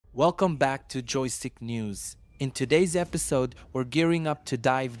Welcome back to Joystick News. In today's episode, we're gearing up to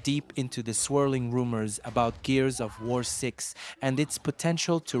dive deep into the swirling rumors about Gears of War 6 and its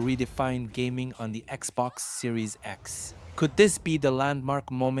potential to redefine gaming on the Xbox Series X. Could this be the landmark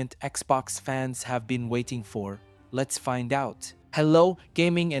moment Xbox fans have been waiting for? Let's find out. Hello,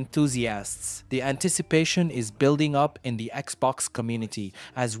 gaming enthusiasts! The anticipation is building up in the Xbox community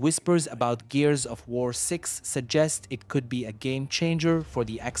as whispers about Gears of War 6 suggest it could be a game changer for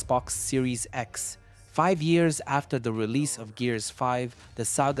the Xbox Series X. 5 years after the release of Gears 5, the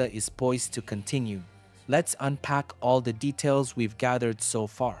saga is poised to continue. Let's unpack all the details we've gathered so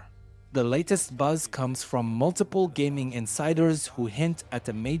far. The latest buzz comes from multiple gaming insiders who hint at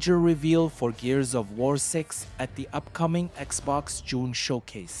a major reveal for Gears of War 6 at the upcoming Xbox June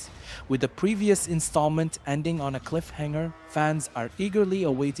showcase. With the previous installment ending on a cliffhanger, fans are eagerly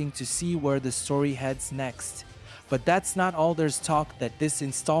awaiting to see where the story heads next. But that's not all. There's talk that this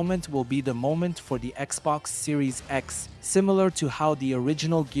installment will be the moment for the Xbox Series X, similar to how the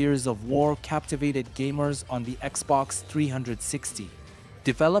original Gears of War captivated gamers on the Xbox 360.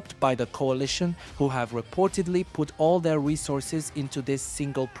 Developed by the Coalition, who have reportedly put all their resources into this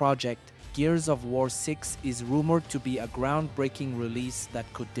single project, Gears of War 6 is rumored to be a groundbreaking release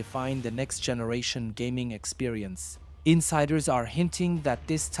that could define the next-generation gaming experience. Insiders are hinting that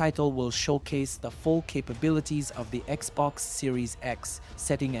this title will showcase the full capabilities of the Xbox Series X,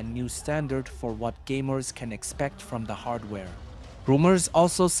 setting a new standard for what gamers can expect from the hardware. Rumors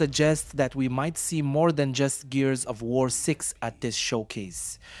also suggest that we might see more than just Gears of War 6 at this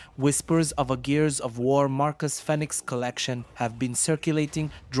showcase. Whispers of a Gears of War Marcus Fenix collection have been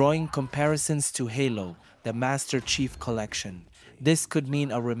circulating, drawing comparisons to Halo, the Master Chief Collection. This could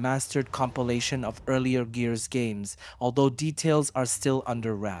mean a remastered compilation of earlier Gears games, although details are still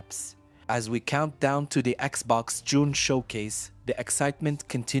under wraps. As we count down to the Xbox June showcase, the excitement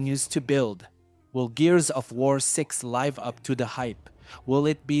continues to build. Will Gears of War 6 live up to the hype? Will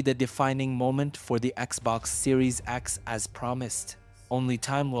it be the defining moment for the Xbox Series X as promised? Only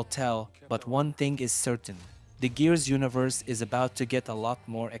time will tell, but one thing is certain. The Gears universe is about to get a lot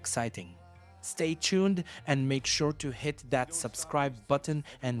more exciting. Stay tuned and make sure to hit that subscribe button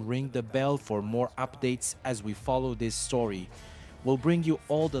and ring the bell for more updates as we follow this story. We'll bring you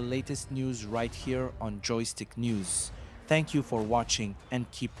all the latest news right here on Joystick News. Thank you for watching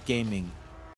and keep gaming.